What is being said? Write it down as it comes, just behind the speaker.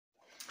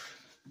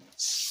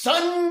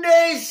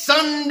Sunday,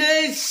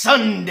 Sunday,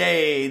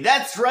 Sunday.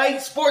 That's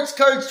right. Sports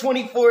Cards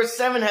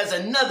 24/7 has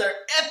another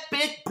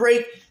epic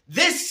break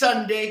this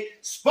Sunday,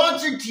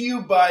 sponsored to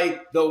you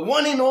by the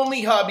one and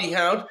only Hobby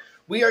Hound.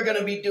 We are going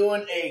to be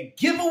doing a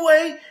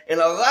giveaway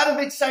and a lot of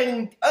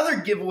exciting other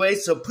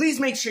giveaways, so please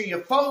make sure you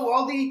follow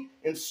all the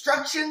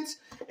instructions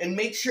and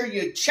make sure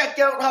you check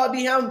out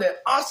Hobby Hound, the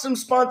awesome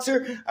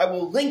sponsor. I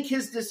will link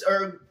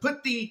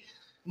put the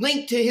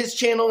link to his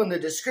channel in the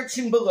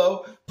description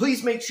below.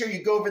 Please make sure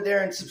you go over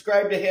there and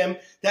subscribe to him.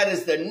 That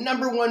is the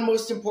 #1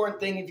 most important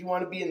thing if you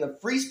want to be in the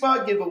free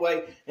spot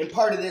giveaway and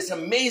part of this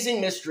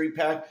amazing mystery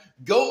pack.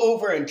 Go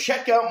over and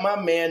check out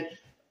my man,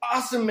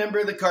 awesome member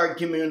of the card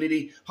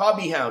community,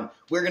 Hobby Hound.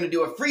 We're going to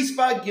do a free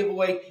spot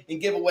giveaway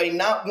and give away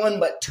not one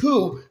but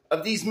 2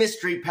 of these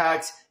mystery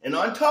packs. And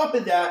on top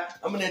of that,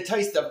 I'm going to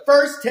entice the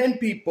first 10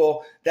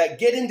 people that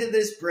get into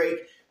this break.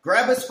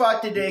 Grab a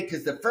spot today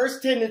because the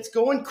first 10, it's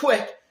going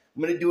quick.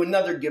 I'm going to do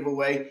another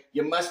giveaway.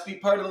 You must be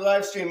part of the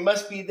live stream,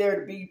 must be there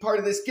to be part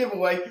of this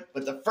giveaway.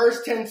 But the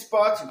first 10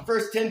 spots, the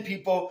first 10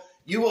 people,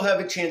 you will have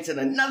a chance at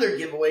another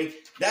giveaway.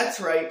 That's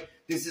right.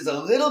 This is a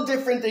little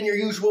different than your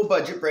usual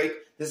budget break.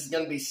 This is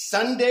going to be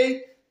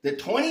Sunday, the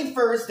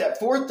 21st at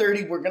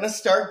 4:30. We're going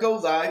to go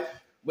live.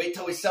 Wait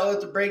till we sell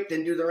out the break,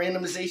 then do the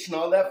randomization,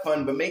 all that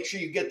fun. But make sure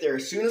you get there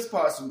as soon as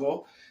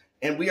possible.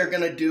 And we are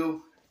going to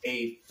do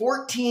a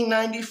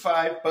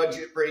 $14.95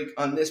 budget break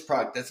on this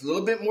product. That's a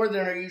little bit more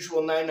than our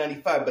usual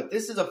 $9.95, but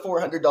this is a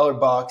 $400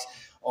 box.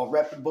 All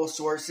reputable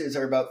sources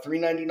are about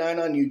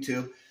 $3.99 on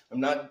YouTube.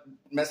 I'm not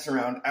messing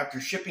around. After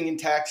shipping and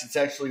tax, it's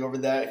actually over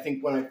that. I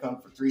think one I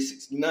found for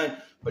 $3.69,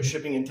 but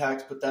shipping and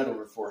tax put that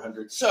over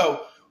 $400.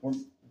 So we're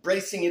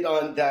bracing it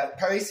on that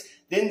price.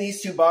 Then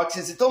these 2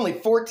 boxes, it's only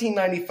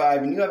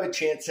 $14.95, and you have a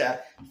chance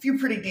at a few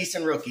pretty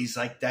decent rookies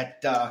like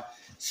that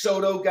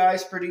Soto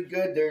guy's pretty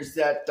good. There's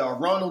that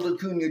Ronald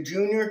Acuna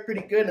Jr.,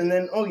 pretty good. And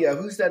then, oh yeah,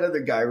 who's that other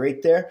guy right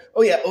there?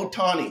 Oh yeah,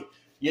 Ohtani.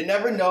 You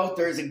never know.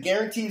 There's a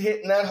guaranteed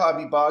hit in that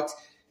hobby box.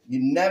 You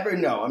never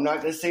know. I'm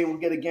not going to say we'll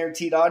get a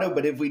guaranteed auto,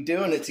 but if we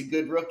do and it's a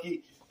good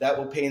rookie, that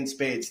will pay in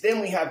spades.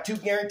 Then we have 2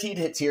 guaranteed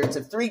hits here. It's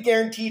a 3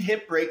 guaranteed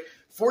hit break,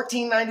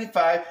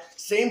 $14.95,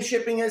 same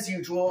shipping as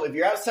usual. If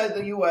you're outside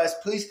the U.S.,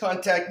 please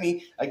contact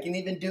me. I can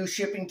even do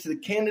shipping to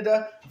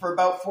Canada for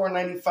about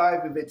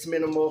 $4.95 if it's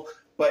minimal.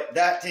 But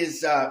that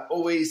is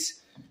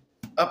always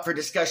up for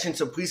discussion,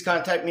 so please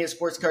contact me at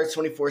SportsCards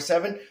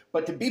 24/7.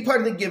 But to be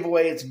part of the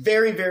giveaway, it's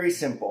very, very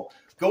simple.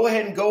 Go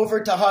ahead and go over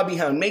to Hobby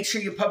Hound. Make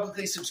sure you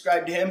publicly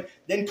subscribe to him.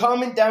 Then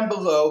comment down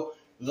below,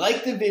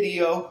 like the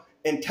video,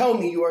 and tell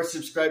me you are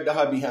subscribed to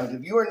Hobby Hound.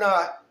 If you are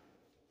not,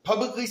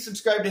 publicly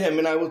subscribe to him,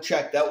 and I will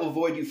check. That will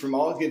avoid you from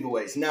all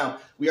giveaways. Now,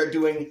 we are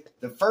doing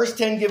the first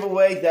 10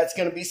 giveaway. That's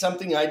going to be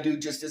something I do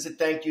just as a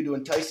thank you to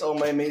entice all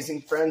my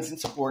amazing friends and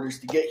supporters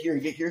to get here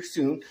and get here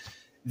soon.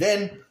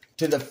 Then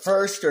to the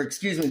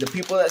the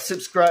people that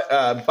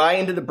subscribe, buy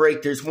into the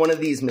break, there's one of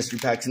these mystery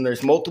packs, and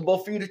there's multiple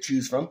for you to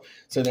choose from.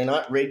 So they're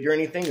not rigged or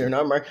anything. They're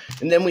not marked.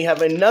 And then we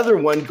have another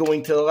one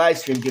going to the live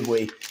stream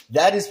giveaway.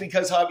 That is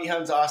because Hobby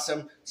Hound's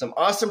awesome. Some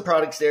awesome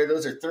products there.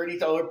 Those are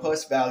 $30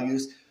 plus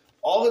values.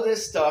 All of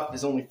this stuff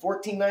is only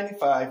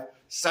 $14.95.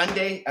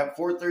 Sunday at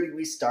 4:30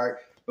 we start.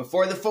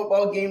 Before the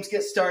football games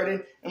get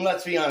started, and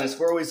let's be honest,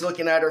 we're always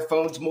looking at our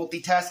phones,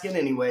 multitasking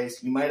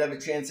anyways. You might have a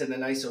chance at a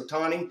nice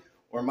Ohtani,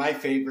 or my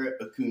favorite,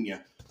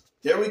 Acuna.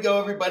 There we go,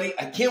 everybody.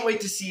 I can't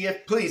wait to see you.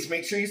 Please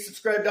make sure you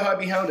subscribe to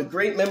Hobby Hound, a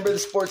great member of the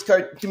sports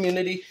card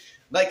community.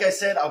 Like I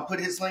said, I'll put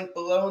his link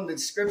below in the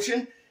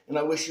description, and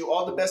I wish you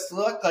all the best of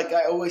luck. Like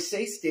I always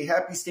say, stay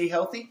happy, stay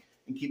healthy,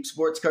 and keep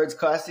sports cards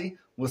classy.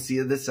 We'll see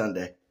you this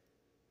Sunday.